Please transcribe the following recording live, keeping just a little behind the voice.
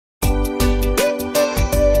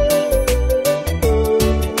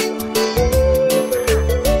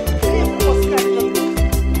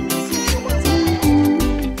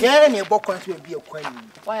ye bokwan to be a queen.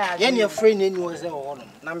 Why are you afraid any was there on?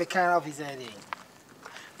 Now me kind of his head.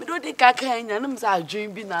 Me do the kaka and I'm sa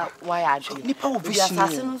dream be na why are you? Nipa vision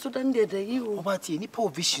assassin so then the you. But nipa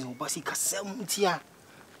vision, but he can sell tia.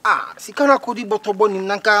 Ah, sikana kodi botoboni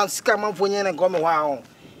nanka sikama fonye na gome wa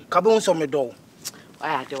kabon so me do.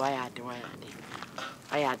 Why are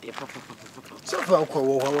they? Papa. So for ko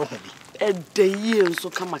wo bi. E de yi so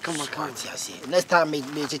kama. Next time me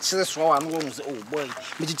chire so wa no say oh boy.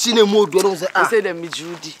 Me chi na mu odo say ah. Say dem me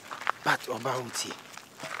judi. But about it.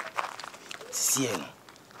 See no.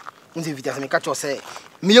 Nze vita me catch say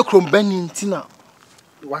me ye krom bani ntina.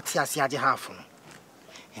 What ase age half no.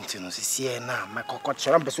 Nti no see na me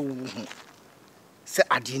kokotchera mbeso wu. Se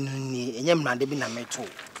ade no ni enye mrande bi na meto.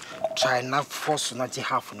 Try na force na age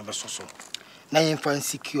half no beso so. Na yen fan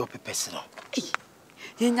secure pepese no.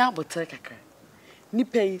 Yenya botere kakra. Ni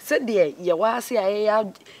pay said de ye wa ase aye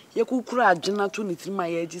ye kukura agena to ni tirima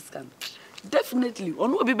ye agiscan. Definitely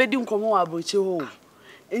ono obi bedi nkomo wa aboche ho.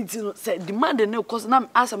 Enti no say demand no cause na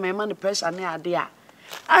asa my man pressure na ade a.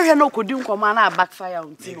 Ahwe no kodi nkomo na backfire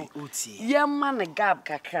unti no. Ye man gap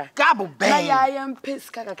kakra. Gap be. Na ya yem pace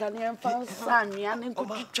kakra na yem fan sanua ne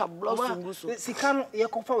nkotwa blossom nguso. Sika no ye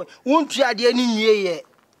kofa we. Wontu ade ni nwie ye.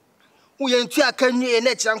 We ntu aka nwie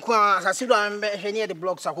na kira nko asase do hwenye the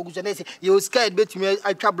blocks akogu na say you scared betumi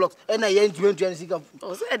atwa blocks e na ye ntu sika.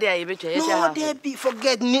 O say dey ye betwa ye no dey be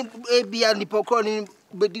forget ni e and the pokro ni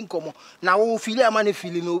bedi nkomo na wo feel am na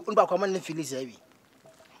feel no nba kwa man na feel say bi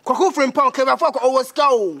kwako frame pound ke ba for o was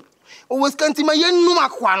kanti ma ye num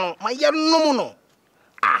akwa no ma ye num no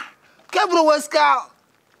ah kebro was ka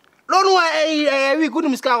no no we good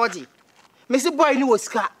miska wati me say boy ni was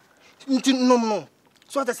ka nti num no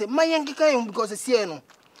so that say my young kan because see no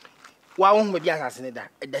wa wo hu be asase ne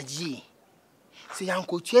da ji say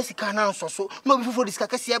yanko tue sika na nso so no be fofo diska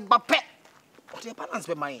kase ba pe o dey balance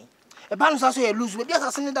be my e balance so you lose be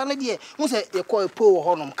asase ne da na de hu say e call po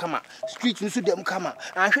ho nom kama street nso dem kama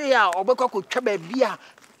ahwe ya obekwa ko twa ba bia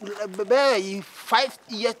be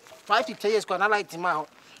 5 to 10 years ko na like ma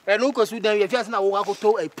e no ko su dem we fiase na wo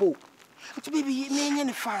akoto e po to baby me enye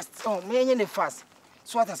ne fast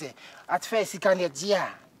so what I say at first you can hear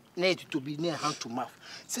na to be near hand to mouth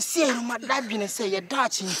so see no ma that be say ye da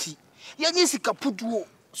chinti ye nyi sika puduo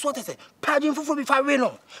so what I say pardon fofo bi fa we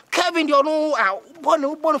no Kevin de no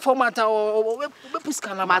born format o be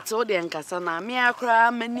puska na mate o de nkasa na me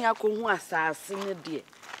akra mani akohu asase ne de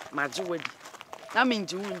maje wadi na me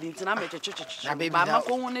nji wundi nti na me twetwetwe ba ma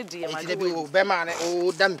ko hu ne de maje wadi o be ma ne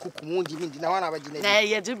o da me kukumu nji ndi na wana ba ji na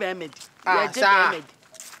ye je be medi ye je be medi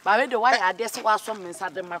ba we de why ade se wa so me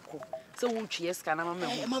sade mako se wo twie ska na mama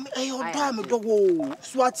hu mama odo am do wo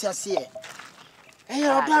so ati ase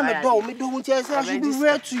odo am do me do hu ti ase I should be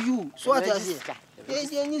rare to you so ati ase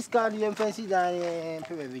ni ska de fancy da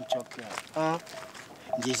pe be chocolate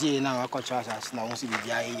jeje na wa ko cha ase na won se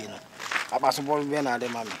bi aye no abaso bol be na de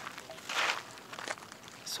mama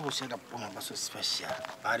so she da pon abaso special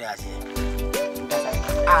are ase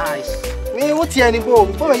ai me wo ti ani bo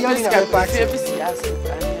me yoni na pa ti TIPSY ase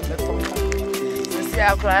si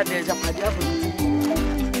akra de japadi abu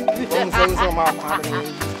so ma kwa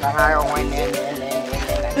kana yo wene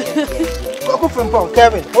go from Paul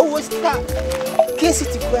Kevin was that case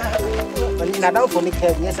it when na down for me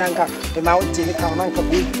Kevin yes anka the ma wo je ka na nka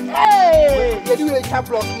bi you do a tap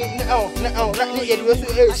block no you do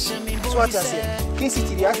so what I say case it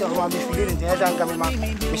the ase ma me feeling the yes anka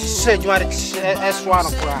me say you are S1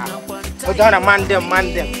 okra o dona man them ka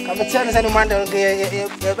me tell say man them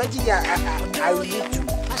e ba ji ya I will need to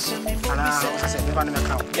ana I say never me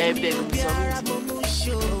count ready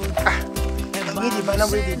but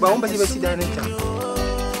not ready but on be sit down in town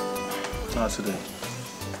today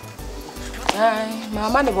ai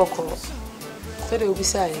mama ne boko so de obi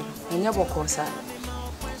say anya boko sa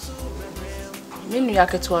menu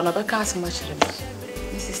yaketo na be ka asema kire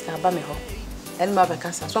me sister ba me ho en ma be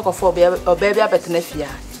ka sa so ko fo be bia betena fia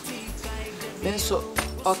me so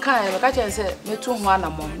o kan e ka chen se metu ho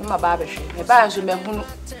anamo ne ma ba behwe me ba so me hunu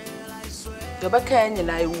do be ka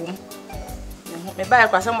nyina ewum me ba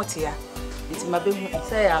kwasa motia nti ma be hu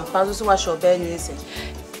se ya mpa so wa sho be nyi se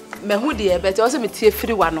me hu de e be te o se me tie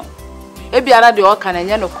firi wa no e biara de o kan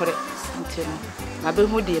enye no kore nti no ma be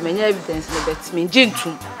hu de me nya evidence le bet me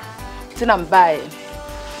jintum ti na mbae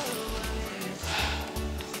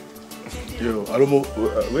yo alomo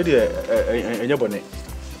we de enye bone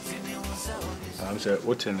am say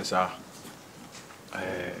what in this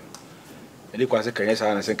ele kwase kanye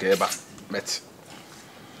sa na se ke ba met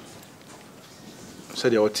so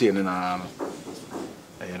de o tie na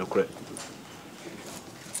no kore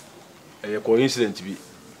coincident bi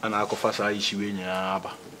ana akofa sa yishi we nya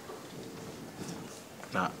aba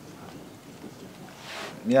Na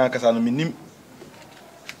me akasa no minim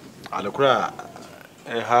alekura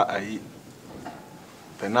ha ayi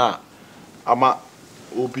pena ama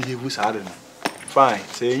obi hewu saade no fine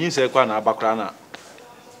say yin say kwa na abakura na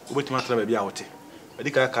obetima tara ba bia wote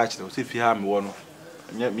edi ka kire o se fi ha me wo no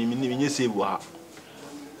nye save ha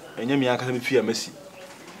enye me akasa me fi amasi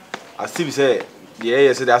asibi say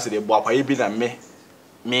ye say that say bo apaye bi na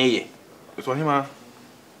meye so hima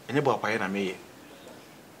enye bo apaye na meye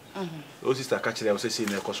o sister ka kire o se si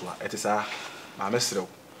na ekoso a etisa ma mesrew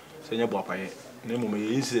say enye bo apaye na mo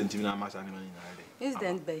me incident bi na amasa na mani na de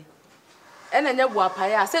incident bay ena enye bo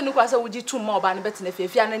apaye a say nukwa say wuji tu ma oba na beti na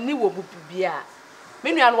fie na ni wo bubu bia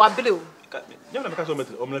me nua no wabele o nyam na me ka so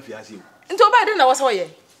metre o mna fie ase o nti oba de na wo so ye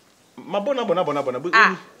mabona bona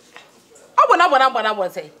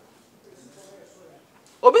say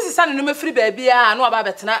obi sisa ne no mefiri ba bia na oba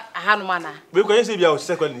betena aha no mana we ko yen se bia o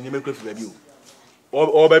sisa kwa ni mekura fi ba bi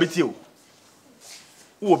o ba bi ti o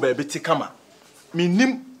wo ba bi ti kama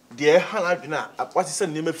minim de ha na adwena akwati se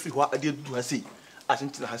ne mefiri ho ade du ha sei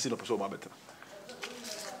asentina ha sei no peso oba betena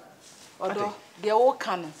odo de wo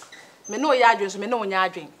kan me no ya adwen so me no nya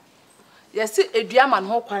adwen yesi edua ma no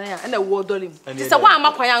ho kwan a na wo dolim ti se wa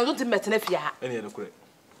ama kwan a nzo ti metena fi ha ene ye no kure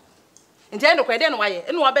nje eno kwa de no waye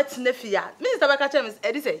eno wa betena fi ha minister beka chem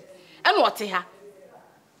edi say eno ote ha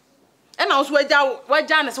ena wo so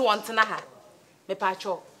waja ne se wontena ha me pa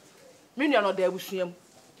cho me nua no da abusuam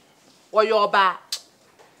wo yo ba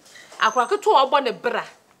akwa keto ogbo ne bra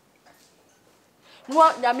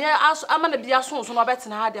no nyame ama na bia so no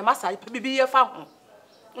betena ha de masa bibi ye fa ho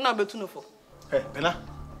una betu no fo pena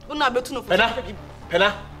una betu no fo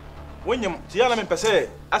pena wonyam ti ya na me pese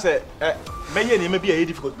ase meye ni me bia ye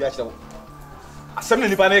difficult bia kire wo asem ni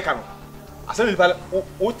nipa na ka no asem ni nipa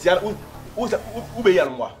o ti ya o be ya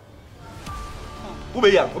no wa o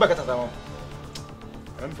be ya o be ka tata mo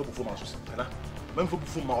am fo bu ma so pena mam fo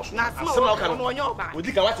bu ma so asem na ka no o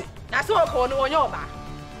di ka wate na se o ko no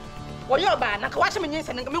wonyo ba na ka wache me nyin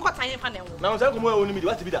se me ko tan fa na wo na o san ko mo woni mi di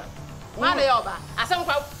wate bi da ma na yo ba asem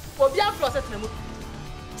kwa obi afro se tena mu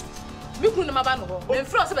mi kunu na maba no ho me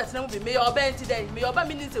fro se betena mu bi me yo ba enti dai me yo ba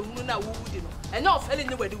mi ni se hunu na wo wudi no enye ofele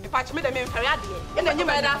ni wadi patch me da me mfare ade e na enye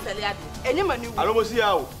ma da afele ade enye ma ni wu alo mo si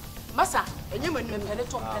ya o masa enye ma ni pele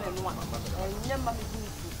top pele no a enye ma me bu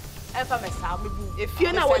e fa me sa me bu e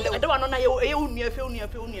fie na wale de wa no na ye unu afi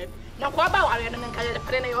na kwa ba wa na nka ye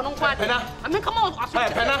pele na yo no kwa de ame kama aso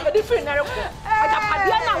pena e di free na re ko aja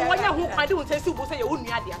padia na wonya hu kwa de unse si bu se ye unu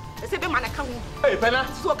ade e se be ma na ka hu pena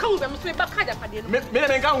so ka hu be me so ba ka ja padia no me na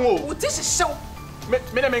me nka hu o uti hihyew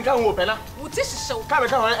me na me nka hu o pena uti hihyew ka me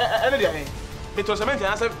ka hu ene de an me to cement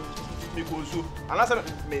an se me ko nsu ana se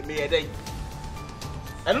me ye dai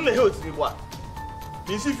enu na he oti mi bo a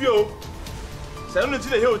mi si fi o se enu ti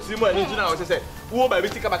na he oti mu ani jina o se wo ba bi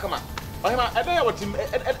ti kama ohima ebe ya wotim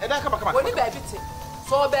eda kama woni ba bi ti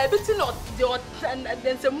so ba bi ti no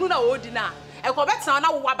de nsemu na odi na e ko betan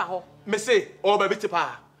na wo aba ho me say o ba bi ti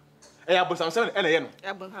pa e ya bosam se ene ye no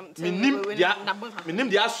minim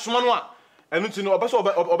dia soma no a enu ti no obeso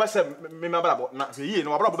obese me mabrabo na ye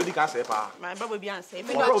no mabrabo bi ka se pa ma babo bi anse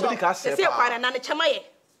me no bi ka se pa se kwa na ne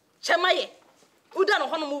chemaye uda no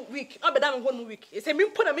hono week obeda no hono week e se mi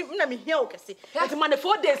mpo na me hia o kese enti ma ne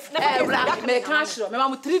 4 days na me kan shiro me ma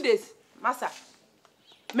mu 3 days masa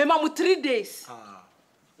me ma mu 3 days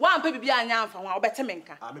wa ampe bibia anya amfa wa obete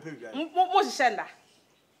menka me pe bibia mo hihenda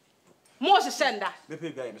me pe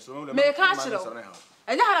bibia me so me kan shiro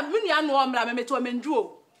enya hara me nua no omra me meto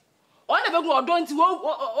menduo ona begun odo nti wo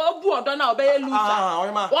bu odo na obeye LOUISA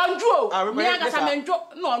wonduo me aga sa mendu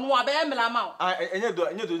no ono obeye mla ma o enye do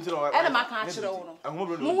nti no ena ma kan shiro wo no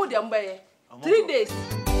mo hu de mbeye 3 days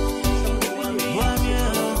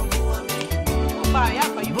ba ya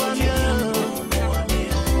fa you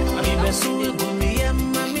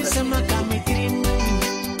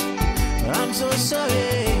I'm so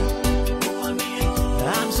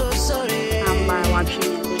sorry. I'm by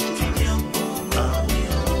watching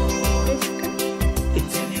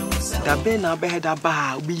da be na be head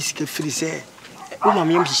aba obi sika free say o ma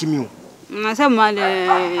me mhihyi mi o na say ma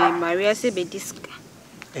le Maria se be diska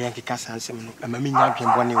e yan kika sansem no ama me nya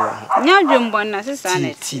adwenbone wo nya adwenbone na se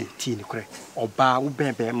sanet ti ni kure oba wo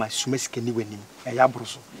ben ma suma sika ni wanim e ya boro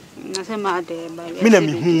so na say ma de Maria me na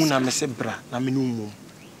me hu na me se bra na me no mum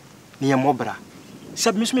ni ya mo bra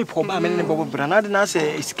sab me so me po ba me ne bobo bra na de na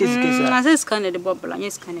say sika sa na say sika ne de bobla nya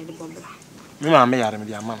sika ne de bobla me ma me yare me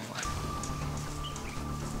de amam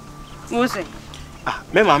Wose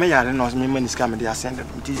me ma me yare no me maniska me de asend it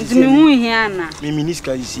me hu hia na me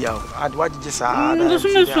miniska isi ya adwa je sa ndo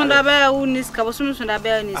sumu sunda ba u niska bo sumu sunda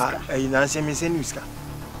ba niska na say me se niska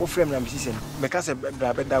wo frame na msisen me ka se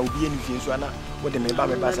bra beda obi eni fie so ana wo de me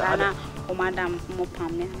ba sa ada o madam mo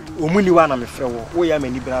pam me o muni wa na me frɛ wo ya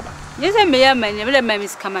mani bra ba yese me ya mani me le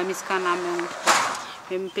miska na me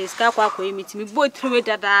Pesca kwa mitimi botri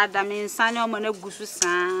dada me nsane o mana gusu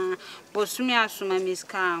san bosumi asoma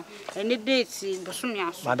miska ene date bosumi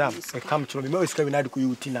asoma madam e come to me me iska bi na de ko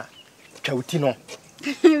yutina twa uti no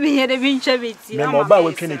me yede bi ncha beti me mo ba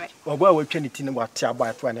wa twa ni ti ne wate aba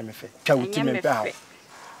ato ana me fe twa uti me pe ha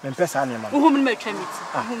me pe sa ne ma wo me twa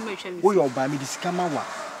miti wo yo ba me diska ma wa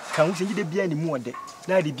kan wo senji de bia ni mu ode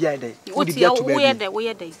na de bia de wo de bia to ba wo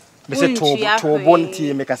ye de me se to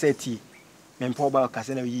bonti me ka se ti mempo ba ka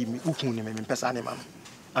se na yi me ukun ne me pesa ne ma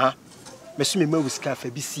ah me so me ma wuska fa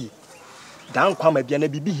bi si dan kwa ma bia na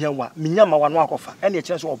bibi hia wa menya ma wa no akofa ene e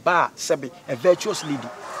kire so oba sebe a virtuous lady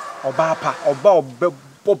oba pa oba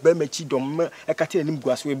ba ma chi dom e ka tene nim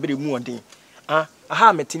guaso e bere mu odin ah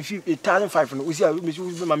aha me tin 1500 no uzi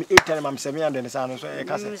me ma me 810 ma me 700 ne sa no so e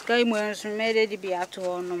ka se sky mo so me de bi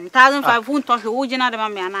ato no 1500 fun to hwe wo gina de ma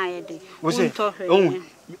me ana ye de fun to hwe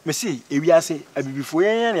me si ewiase abibifo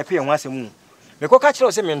yen ne pe ho asemu me ko ka kire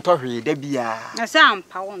o se me nto hwe da bia na se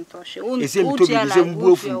ampa wo nto hwe wo ese mi to bi ese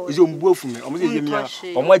mbuofu me o mo se mi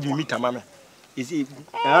o mo agi mita ma me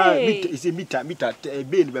ese mita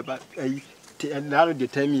be ni beba na no de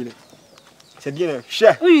tami ne se bi na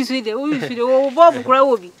hwe o yusu de wo bob kura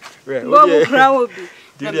wo bi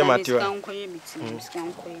dile matewa skan ko ye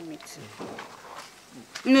miti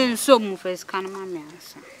ne so mu first kan ma me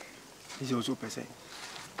ansa ese o so pese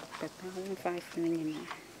papa 5 ni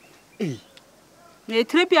ne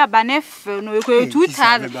tripia banef no e ko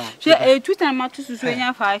 2000 she 2000 ma to susu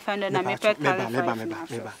enya 500 na me pe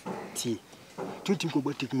meba ti tutim ko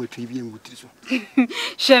botik mo twi bi en wutri so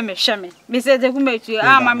sheme me se de kuma tu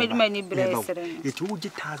ma me duma ni bresere e tu uji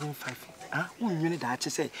 1500 ah unwene da ache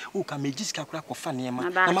se o ka mejiska kura ko fa ne ma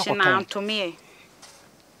na ma ko na to me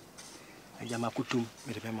ya ma kutum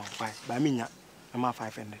me de be ma 5 ba minya ma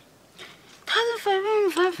 500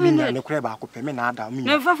 500 ne kura ba ko pe me na ada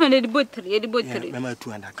minya na 500 de botri me ma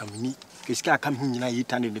 200 kam ni keska kam hu nyina yi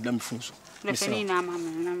tane de dam funso me fani na ma me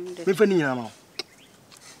me fani na ma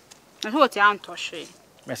na ho ti anto hwe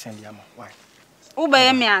me send ya ma why wo ba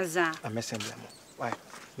ye me aza me send ya ma why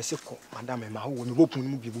me se ko madam me ma ho me hopun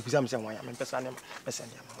mu bi bu bisa me se wan ya me pesa ne me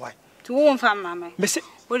send ya ma why tu wo mfa ma me se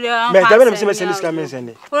wo de me da me se me send ska me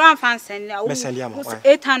send wo ran fan send ya me send ya ma why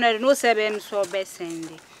 800 no 7 so be send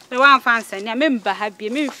le wan fan send ya me mba ha bi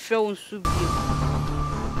me mfre wo nsu bi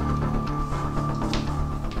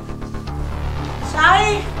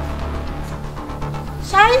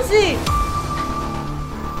SHAIZY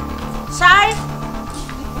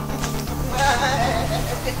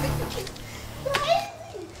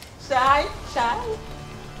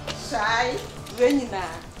Venina.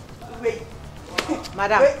 Wait.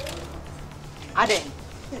 Madam. Aden.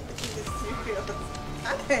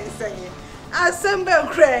 Aden saying. Assemble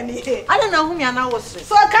granny. I don't know whom you now was.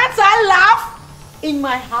 So can't I laugh? In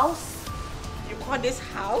my house? You call this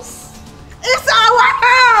house? It's our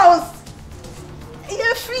house!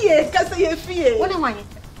 You're free, because you're free. What am I?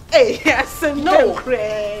 Hey, assemble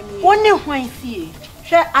granny. What am I free?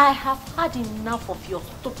 I have had enough of your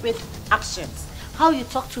stupid actions. How you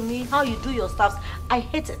talk to me, how you do your stuff, I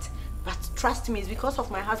hate it. But trust me, it's because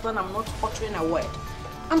of my husband I'm not uttering a word.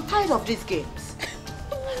 I'm tired of these games.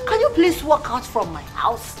 Can you please walk out from my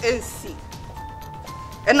house? See.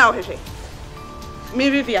 And now,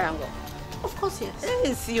 maybe we are. Of course,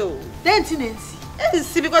 yes. See you. Then, see.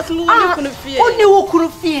 See, because no one couldn't fear. Only who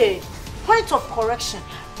couldn't fear. Point of correction.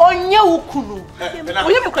 Only who couldn't.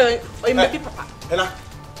 Pena,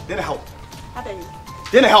 then help. How are you?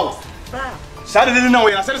 Then help. Bra. Saturday no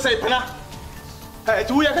way. I said say Pena. Hey,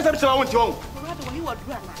 tu ya kasa bitwa wonti won. Brother, you are doing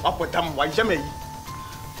now. Apotam wa jame yi.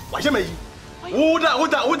 Wa jame yi.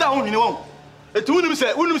 Woda won won. Etu unim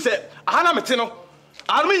se aha na mete no.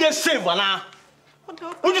 Arme ye save ana.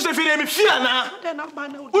 Unju se fi na mi fi ana.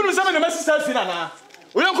 Unim se me na mesi sa fi na.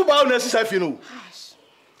 Oyanku ba o na si sa fi no.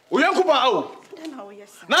 Oyanku ba o.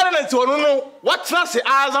 Na na nti ono no what na se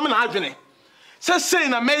azam na adwene. Se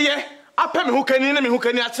na meye apɛ me hokani na me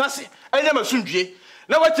hokani atenase anya masundwie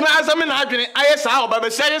na watime azam na adwene aye saa oba be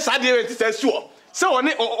say saa de enti saa suo se one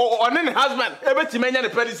ne husband ebetime anya ne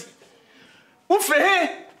parisi wo fre he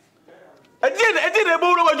edi na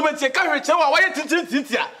ebo ro wadwuma tie ka hwe che wa waye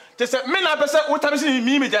tintintia te se me na pese wo tame se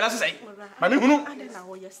mi jana se sai ma me hunu na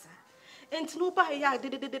wo yesa enti no ba ya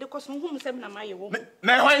de koso hunu se me na maye wo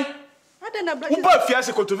na hwan ada na brother wo ba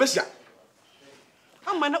fiase controversial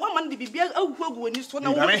Amana di bibia awu ni so na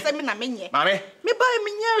wo se me na menye. Mame. Me ba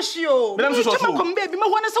menye hio. Me so so. Come baby me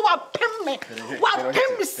wona se wa pem me. Wa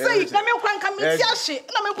pem me sei na me kwan ka me ti ahye.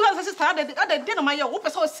 Na me kwan sister ade na maye wo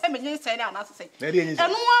pese o se menye sei na na se.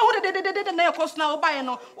 Eno ahu de na yakos na wo ba ye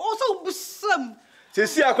no. O so busam. Se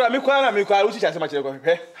si akora me kwa wo chicha se ma kire ko.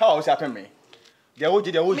 How wo se apem me. Dia wo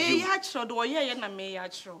ji me ya chiro do ye na me ya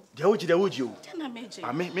chiro. Dia wo ji o. Na me je.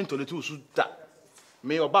 Ame me ntole tu su da.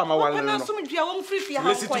 Me oba ma ware no. Na so me dua wo free fie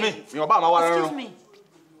ha ko. Me oba ma ware no. Excuse me.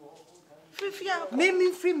 Free fie ha.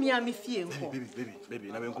 Me free me am fie nko.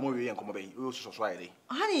 Baby, na me nkomo we nkomo be. O so so ayede.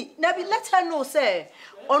 Honey, na be let her know say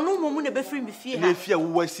onu momu na be free me fie ha. Me fie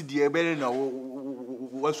wo wasi die be na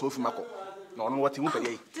wo so ofi mako. Na onu wati mu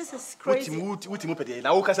pede. This is crazy. Wuti mu pede.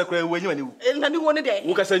 Na wo kasa kra wo anyima ni wu. Na ni wo ne de.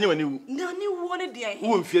 Wo kasa anyima ni wu. Na ni wo ne de.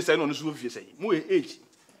 Wo mfie sai na onu so wo fie sai. Mu e age.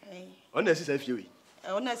 Ona si sai fie we.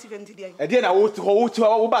 Ona si 20 de. E de na wo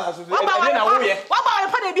ba so. E de na wo ye. Wa ba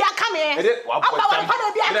pa de bia ka me. E de wa pa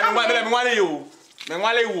de bia ka me. Me nwale yo. Me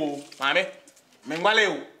nwale wo. Mame. Me nwale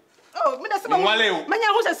yo. Oh, me da se me nwale yo. Manya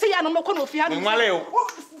ho se ya no me ko no fie ha. Me nwale yo.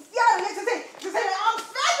 Yeah, let's say I'm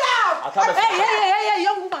fed up. Hey,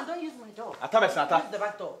 young woman, don't use my door. Use the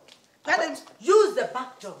back door. Use the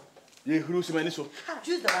back door. Ye huru so mani so.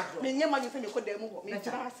 Use the back door. Me nyama you fe me ko dem ho. Me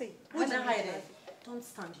tira say. Don't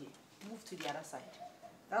stand here. Move to the other side.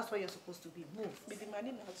 That's where you're supposed to be. Move. Me the man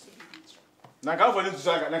na so be. Na ka fo ni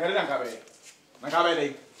so na ka na ka be. Na ka be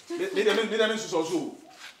dai. Me dem so.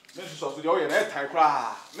 Me so de o ye na tai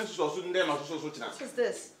kra. Me so ndem na so tina. What is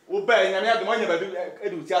this? Wo ba nyame ade mo nya ba bi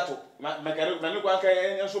edu ti ato. Ma ka me kwa ka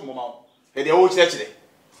enso mo ma. E de wo chire.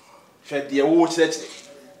 She de wo chire.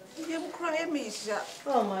 You cry me, Isha.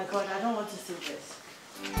 Oh my God, I don't want to see this.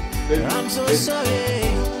 I'm so sorry.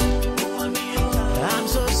 I'm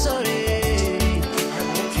so sorry.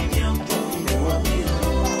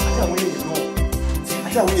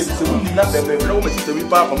 I can't wait to not the baby. No, Mr. We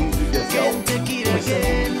pop from the I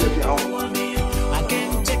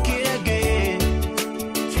can't take it again.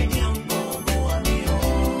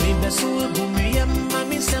 We best will be a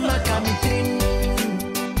mammy summer coming.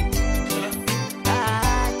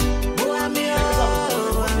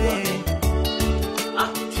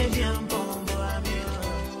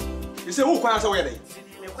 You say who kwans away dey?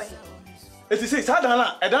 Eti say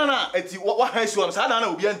sadana edana eti wa hansu am sadana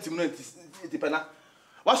obi antim no eti pena.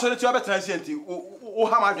 Wa so leti abetena si enti wo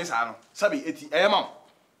ha ma dwen sa no. Sabi eti eyema.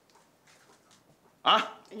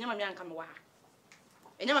 Ah? Enyama mi anka me wa ha.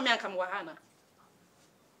 Enyama mi anka me wa ha na.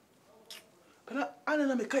 Pena ana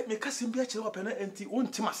na me kasim bia kire wa pena enti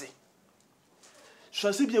wontim ase.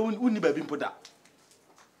 So se bia wonni ba bi mpoda.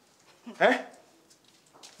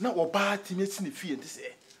 Na wo ba timi eti ne fie enti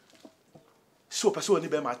se. So person ni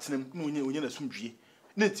be ma tenem na onye na sumdwie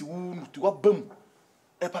na nti wu nutu wa bam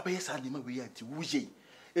e papa yesa de ma we ya nti wu ye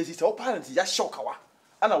esi se o parent ya shokawa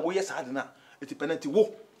ana wo yesa de na eti penalty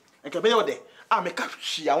wo enka be yo de a me ka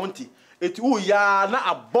hwia wonti eti wo ya na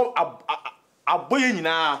aboye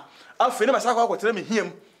nyina afi ne masakwa kwotere me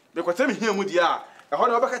hiam be kwotere me hiam di a e ho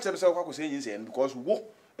na obeka kire se kwa kwose yin se because wo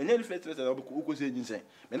enye ni fletre se obeko se yin se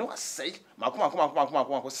me no asai makoma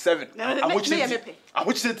 7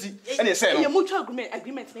 awocheti ene se no ye mutual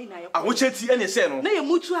agreement na ina yo awocheti ene se no na ye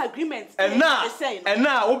mutual agreement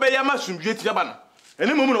ena wo be ya masumdwe ti aba no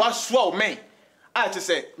ene momu no wasoa o men a te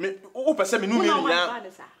se wo pese me no me nya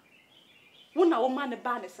wona wo man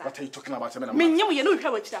ba ne sa what are you talking about me na me nyem ye no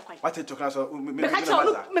hwa wa kira kwan what are you talking about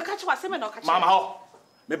me ka cha wa se me na o ka cha mama ho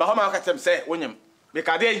me ba ho ma ka tem se wonyem me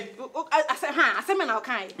ka dey ase me na o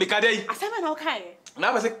kan me ka dey ase me na o kan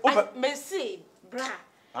na ba se me see bra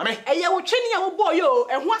ame eye wo twene ya wo boy yo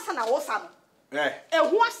ehu asa na wo sa no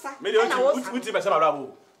ehu asa me dey uti be se ma bra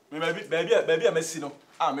bo me baby a mesi no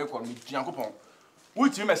a me ko me Yankopon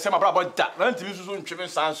uti me se ma bra bo da na ntimi susu ntwe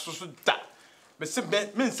san susu da me se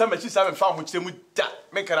me nsa ma chi sa me fa ho kire mu da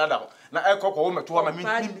me Canada na ekoko wo meto ma me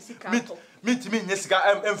ntimi nya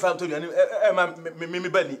sika emfa to duane me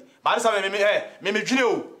bani ba sa me dwene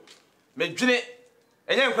o me dwene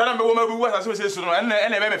enye nkra na me wo ma bu asase se su no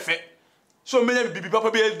ene me fe so me nya bibi papa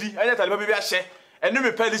bi adi anya tale papa bi ahye ene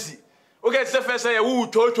me policy o get se fe say wo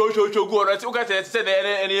cho go no o get se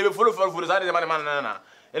ene ye be follow sa de man na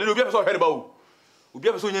ene obi a so hwere ba o obi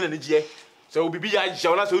a so nya na ne gie se o bibi ya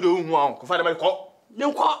jaw na so do hu an ko fa de ma ko me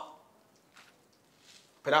nko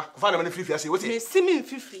pera ko fa de ma ne free ase wote me simi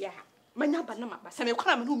free a manya ba na ma ba se me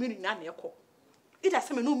kwa me no me nyina na ekọ ida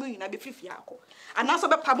se me no me nyina be free akọ ana so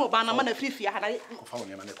be pa mo ba na ma na free ha na ko fa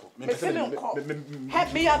woni ma ne ko me se me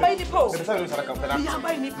he me ya ba ni po me se me sara ka pera me ya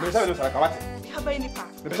ba ni me se me sara ka wate me ya ba ni pa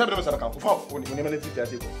me se me sara ka ko fa woni ma ne free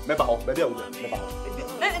ase ko me ba ho ba dia wo me ba ho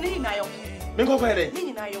ni na yo me ko fa de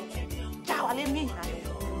ni na yo ja wale ni na yo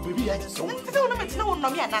bibi ya so nti se wona metina won no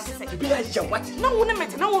me ana se bibi ya je what na wona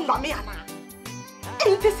metina won no me ana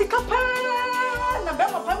nti sika pa na be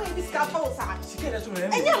papa me di sika to sa sika da to me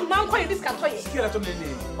enya man kwa di sika to ye sika da to me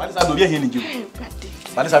ne Bade sa do bi ahia ni jiwo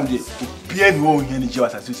Bade sa me bia ni wo hia ni jiwo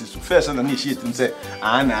asase so first na na ehie tim se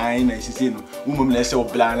ana ai na sisi no umom na se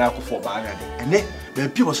obla na akofo ba anya de ene ba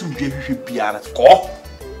bi bo so mdwe hwehwe biara ko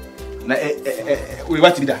na we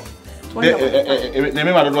what be that ne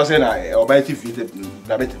me ma do say na oba TV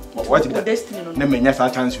na bet what be that na menya sa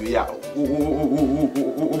chance we ya o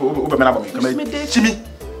be me na ba me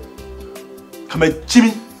kama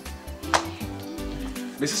chimi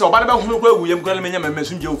me say oba na ba hunu ko awu yem ko na menya me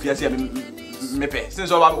so mdwe ofiase me pe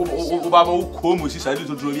since oba ba ko mo si sa di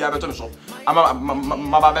to dro bi abeto me so ama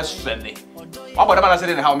ma ba be sende wa boda na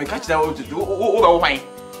say na how me catch that o be wo hwan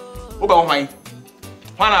o be wo hwan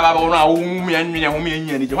Wana baba ona wo mu anwene ho me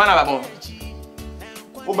anya ni je wana baba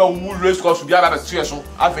wo ba wu race course bia baba tue so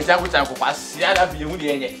afecha ko chan ko pasia da bi hu de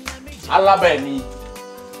enye alaba ni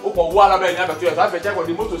wo ko wo alaba ni aba tue so afecha ko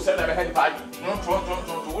di moto send na be head party no to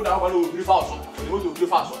wo da wo no free fast so di moto free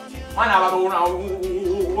fast wana baba ona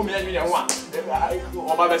wo me anwene ho a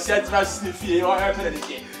o baba sia tira snifie o e pe de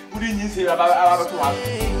ke wo di nyin se baba to wa